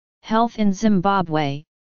Health in Zimbabwe,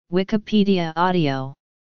 Wikipedia audio.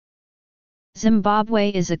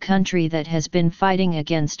 Zimbabwe is a country that has been fighting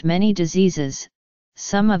against many diseases,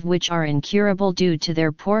 some of which are incurable due to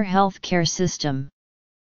their poor health care system.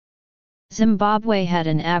 Zimbabwe had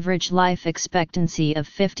an average life expectancy of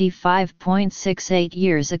 55.68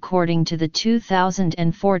 years according to the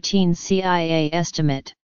 2014 CIA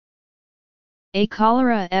estimate. A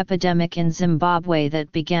cholera epidemic in Zimbabwe that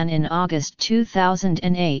began in August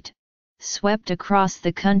 2008, swept across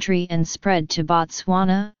the country and spread to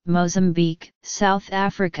Botswana, Mozambique, South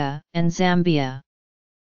Africa, and Zambia.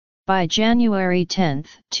 By January 10,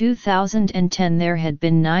 2010 there had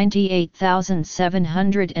been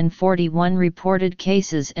 98,741 reported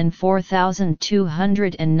cases and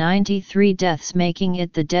 4,293 deaths, making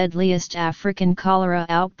it the deadliest African cholera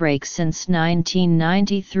outbreak since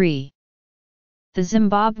 1993. The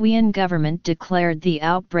Zimbabwean government declared the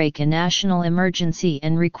outbreak a national emergency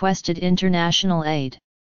and requested international aid.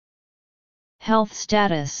 Health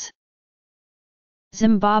status.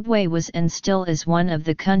 Zimbabwe was and still is one of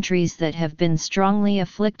the countries that have been strongly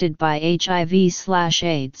afflicted by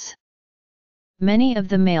HIV/AIDS. Many of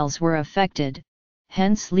the males were affected,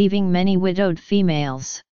 hence leaving many widowed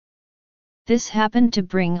females. This happened to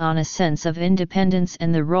bring on a sense of independence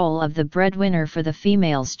and the role of the breadwinner for the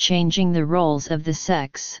females, changing the roles of the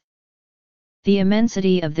sex. The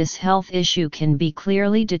immensity of this health issue can be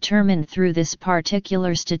clearly determined through this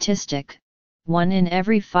particular statistic: 1 in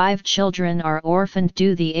every 5 children are orphaned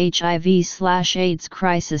due to the HIV/AIDS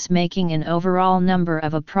crisis, making an overall number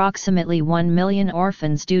of approximately 1 million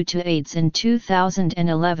orphans due to AIDS in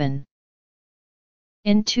 2011.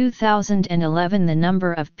 In 2011 the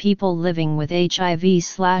number of people living with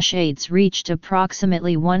HIV/AIDS reached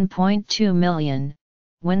approximately 1.2 million,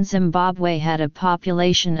 when Zimbabwe had a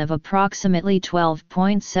population of approximately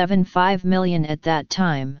 12.75 million at that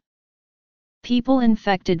time. People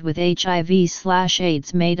infected with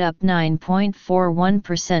HIV/AIDS made up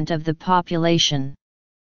 9.41% of the population.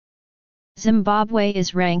 Zimbabwe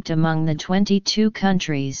is ranked among the 22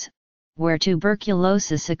 countries where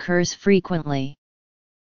tuberculosis occurs frequently.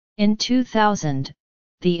 In 2000,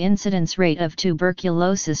 the incidence rate of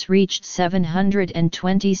tuberculosis reached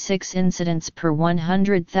 726 incidents per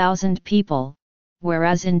 100,000 people,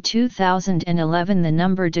 whereas in 2011 the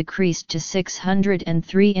number decreased to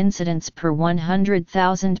 603 incidents per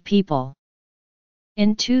 100,000 people.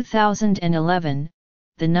 In 2011,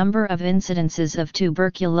 the number of incidences of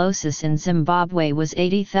tuberculosis in Zimbabwe was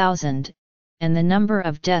 80,000, and the number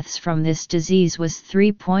of deaths from this disease was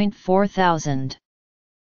 3.4 thousand.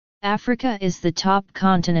 Africa is the top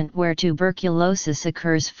continent where tuberculosis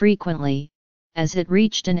occurs frequently, as it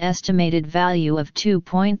reached an estimated value of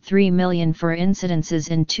 2.3 million for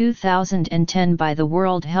incidences in 2010 by the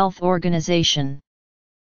World Health Organization.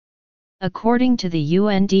 According to the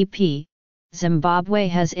UNDP, Zimbabwe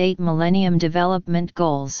has 8 Millennium Development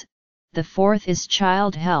Goals. The fourth is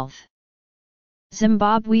child health.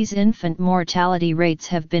 Zimbabwe's infant mortality rates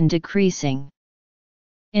have been decreasing.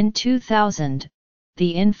 In 2000,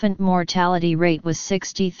 the infant mortality rate was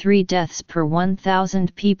 63 deaths per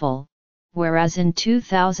 1,000 people, whereas in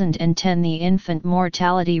 2010 the infant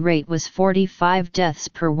mortality rate was 45 deaths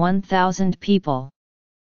per 1,000 people.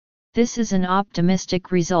 This is an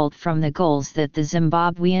optimistic result from the goals that the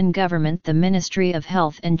Zimbabwean government, the Ministry of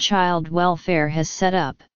Health and Child Welfare, has set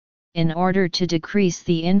up, in order to decrease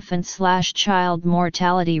the infant/child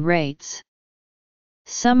mortality rates.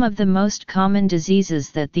 Some of the most common diseases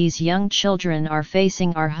that these young children are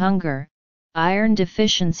facing are hunger, iron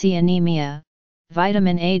deficiency anemia,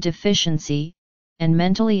 vitamin A deficiency, and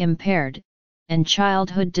mentally impaired, and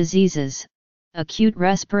childhood diseases, acute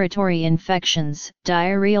respiratory infections,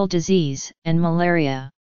 diarrheal disease, and malaria.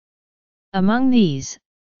 Among these,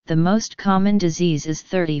 the most common disease is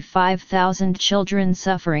 35,000 children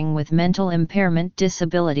suffering with mental impairment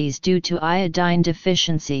disabilities due to iodine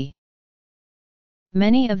deficiency.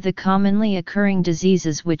 Many of the commonly occurring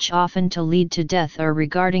diseases which often lead to death are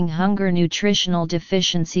regarding hunger. Nutritional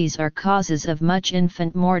deficiencies are causes of much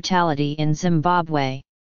infant mortality in Zimbabwe.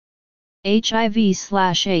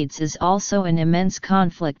 HIV/AIDS is also an immense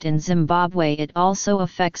conflict in Zimbabwe. It also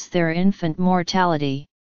affects their infant mortality.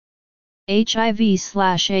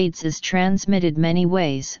 HIV/AIDS is transmitted many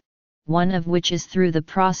ways, one of which is through the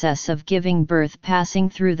process of giving birth, passing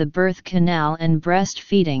through the birth canal and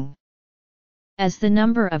breastfeeding. As the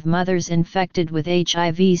number of mothers infected with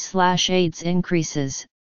HIV/AIDS increases,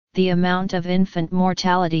 the amount of infant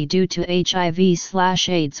mortality due to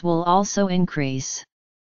HIV/AIDS will also increase.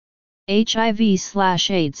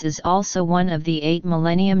 HIV/AIDS is also one of the 8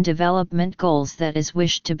 Millennium Development Goals that is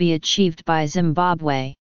wished to be achieved by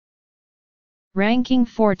Zimbabwe. Ranking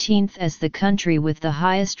 14th as the country with the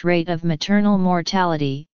highest rate of maternal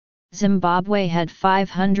mortality, Zimbabwe had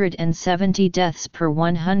 570 deaths per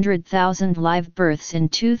 100,000 live births in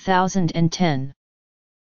 2010.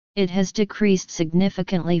 It has decreased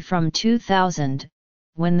significantly from 2000,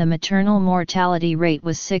 when the maternal mortality rate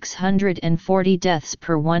was 640 deaths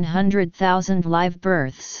per 100,000 live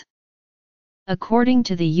births. According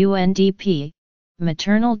to the UNDP,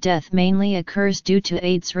 maternal death mainly occurs due to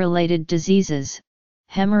AIDS-related diseases,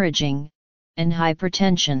 hemorrhaging, and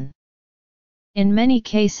hypertension. In many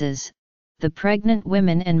cases, the pregnant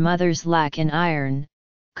women and mothers lack in iron,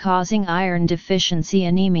 causing iron deficiency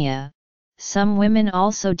anemia. Some women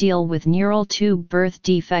also deal with neural tube birth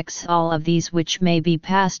defects, all of these which may be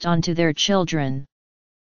passed on to their children.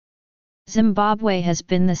 Zimbabwe has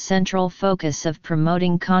been the central focus of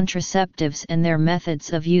promoting contraceptives and their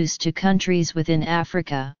methods of use to countries within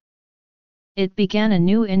Africa. It began a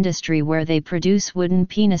new industry where they produce wooden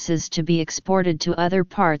penises to be exported to other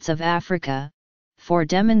parts of Africa, for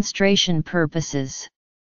demonstration purposes.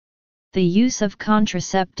 The use of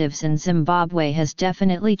contraceptives in Zimbabwe has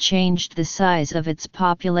definitely changed the size of its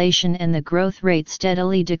population and the growth rate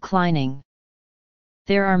steadily declining.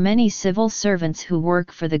 There are many civil servants who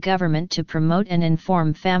work for the government to promote and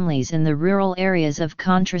inform families in the rural areas of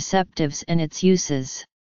contraceptives and its uses.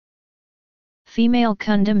 Female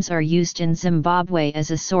condoms are used in Zimbabwe as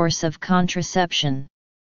a source of contraception.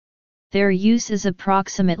 Their use is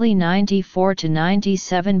approximately 94 to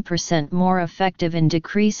 97% more effective in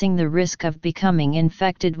decreasing the risk of becoming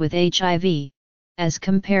infected with HIV, as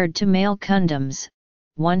compared to male condoms.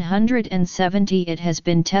 170. It has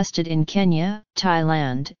been tested in Kenya,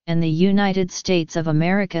 Thailand, and the United States of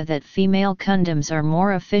America that female condoms are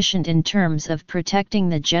more efficient in terms of protecting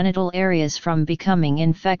the genital areas from becoming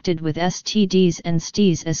infected with STDs and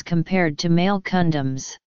STIs as compared to male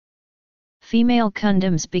condoms. Female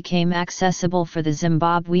condoms became accessible for the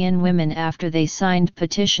Zimbabwean women after they signed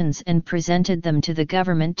petitions and presented them to the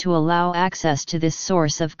government to allow access to this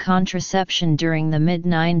source of contraception during the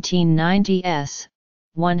mid-1990s.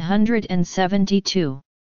 172.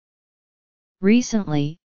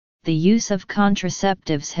 Recently, the use of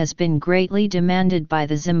contraceptives has been greatly demanded by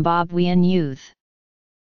the Zimbabwean youth.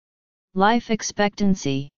 Life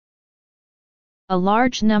expectancy. A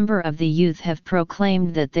large number of the youth have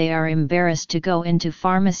proclaimed that they are embarrassed to go into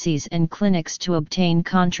pharmacies and clinics to obtain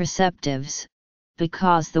contraceptives,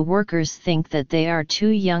 because the workers think that they are too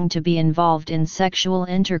young to be involved in sexual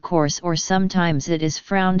intercourse, or sometimes it is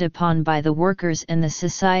frowned upon by the workers and the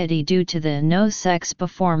society due to the no sex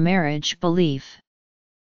before marriage belief.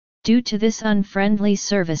 Due to this unfriendly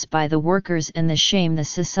service by the workers and the shame the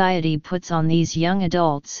society puts on these young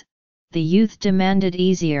adults, the youth demanded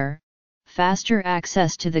easier, faster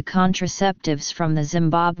access to the contraceptives from the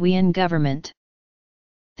Zimbabwean government.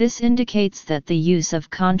 This indicates that the use of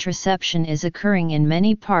contraception is occurring in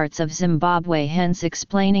many parts of Zimbabwe, hence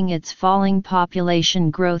explaining its falling population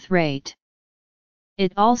growth rate.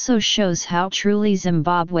 It also shows how truly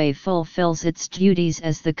Zimbabwe fulfills its duties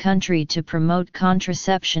as the country to promote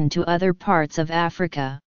contraception to other parts of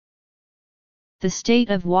Africa. The state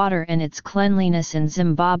of water and its cleanliness in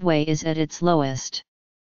Zimbabwe is at its lowest.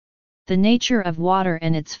 The nature of water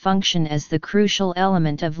and its function as the crucial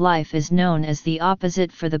element of life is known as the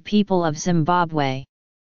opposite for the people of Zimbabwe.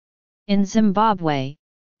 In Zimbabwe,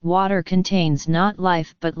 water contains not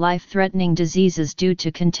life but life-threatening diseases due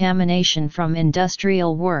to contamination from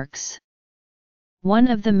industrial works. One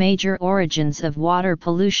of the major origins of water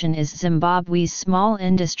pollution is Zimbabwe's small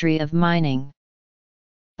industry of mining.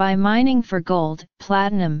 By mining for gold,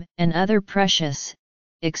 platinum, and other precious,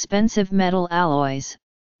 expensive metal alloys,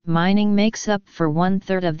 mining makes up for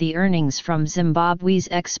 1/3 of the earnings from Zimbabwe's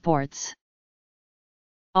exports.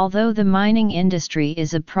 Although the mining industry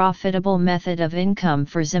is a profitable method of income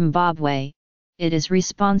for Zimbabwe, it is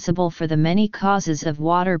responsible for the many causes of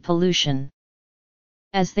water pollution.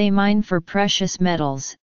 As they mine for precious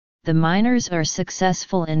metals, the miners are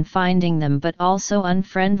successful in finding them but also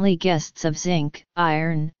unfriendly guests of zinc,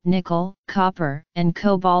 iron, nickel, copper, and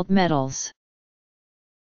cobalt metals.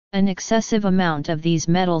 An excessive amount of these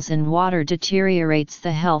metals in water deteriorates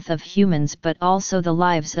the health of humans but also the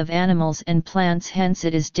lives of animals and plants, hence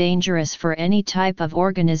it is dangerous for any type of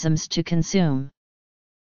organisms to consume.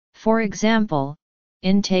 For example,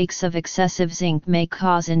 intakes of excessive zinc may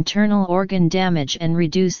cause internal organ damage and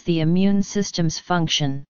reduce the immune system's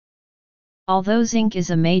function. Although zinc is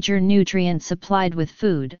a major nutrient supplied with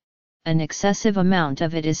food, an excessive amount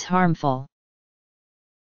of it is harmful.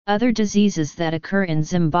 Other diseases that occur in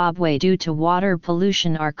Zimbabwe due to water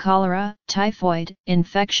pollution are cholera, typhoid,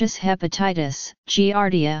 infectious hepatitis,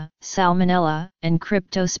 giardia, salmonella, and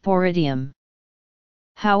cryptosporidium.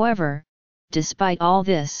 However, despite all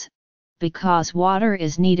this, because water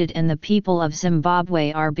is needed and the people of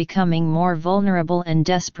Zimbabwe are becoming more vulnerable and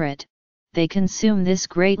desperate, they consume this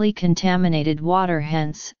greatly contaminated water.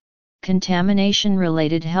 Hence,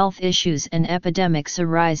 contamination-related health issues and epidemics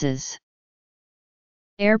arises.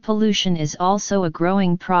 Air pollution is also a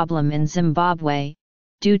growing problem in Zimbabwe,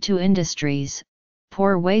 due to industries,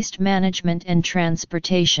 poor waste management and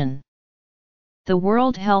transportation. The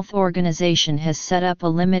World Health Organization has set up a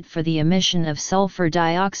limit for the emission of sulfur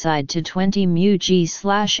dioxide to 20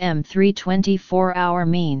 mg/m3 24-hour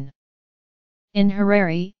mean. In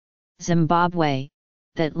Harare, Zimbabwe,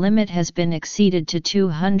 that limit has been exceeded to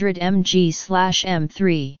 200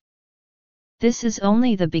 mg/m3. This is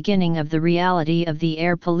only the beginning of the reality of the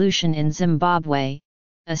air pollution in Zimbabwe,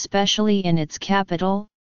 especially in its capital,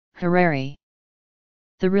 Harare.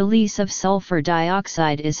 The release of sulfur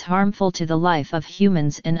dioxide is harmful to the life of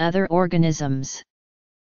humans and other organisms.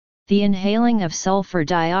 The inhaling of sulfur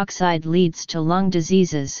dioxide leads to lung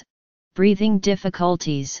diseases, breathing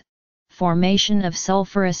difficulties, formation of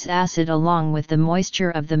sulfurous acid along with the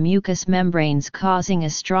moisture of the mucous membranes causing a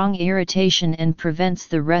strong irritation and prevents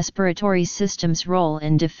the respiratory system's role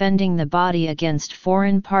in defending the body against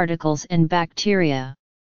foreign particles and bacteria.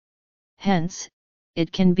 Hence,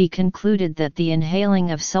 it can be concluded that the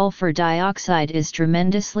inhaling of sulfur dioxide is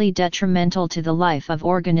tremendously detrimental to the life of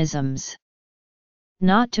organisms.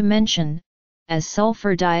 Not to mention, as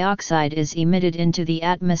sulfur dioxide is emitted into the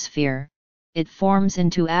atmosphere, it forms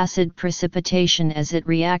into acid precipitation as it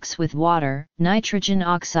reacts with water, nitrogen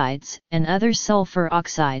oxides, and other sulfur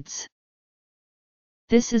oxides.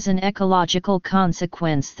 This is an ecological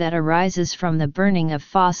consequence that arises from the burning of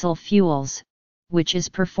fossil fuels, which is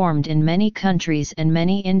performed in many countries and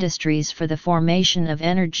many industries for the formation of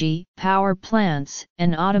energy, power plants,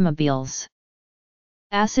 and automobiles.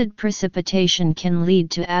 Acid precipitation can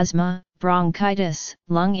lead to asthma, bronchitis,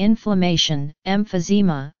 lung inflammation,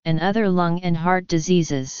 emphysema, and other lung and heart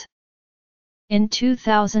diseases. In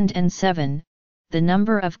 2007, the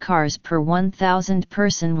number of cars per 1,000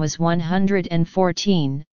 person was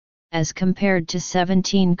 114, as compared to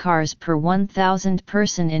 17 cars per 1,000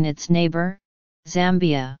 person in its neighbor,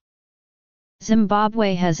 Zambia.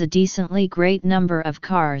 Zimbabwe has a decently great number of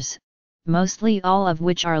cars, mostly all of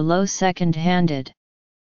which are low second-handed.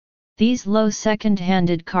 These low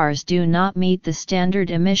second-handed cars do not meet the standard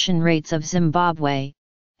emission rates of Zimbabwe,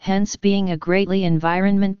 hence being a greatly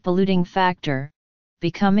environment-polluting factor,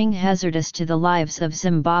 becoming hazardous to the lives of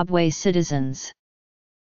Zimbabwe citizens.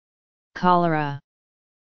 Cholera,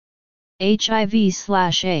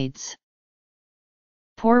 HIV/AIDS.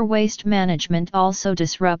 Poor waste management also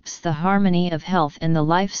disrupts the harmony of health and the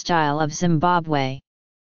lifestyle of Zimbabwe.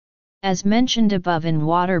 As mentioned above, in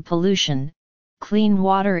water pollution, clean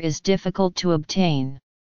water is difficult to obtain.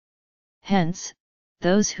 Hence,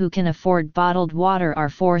 those who can afford bottled water are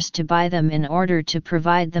forced to buy them in order to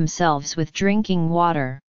provide themselves with drinking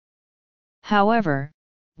water. However,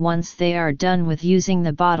 once they are done with using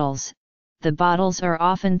the bottles are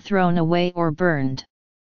often thrown away or burned.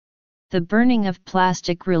 The burning of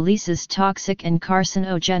plastic releases toxic and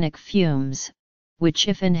carcinogenic fumes, which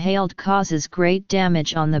if inhaled causes great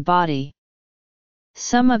damage on the body.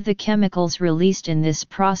 Some of the chemicals released in this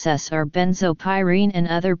process are benzopyrene and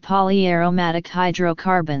other polyaromatic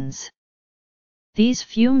hydrocarbons. These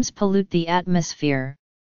fumes pollute the atmosphere,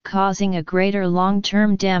 causing a greater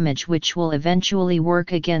long-term damage which will eventually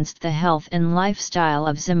work against the health and lifestyle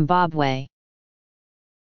of Zimbabwe.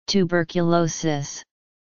 Tuberculosis.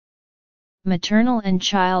 Maternal and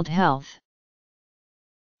child health.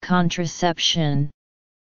 Contraception.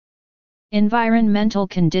 Environmental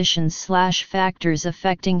conditions/factors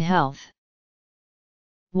affecting health.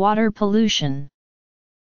 Water pollution.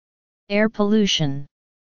 Air pollution.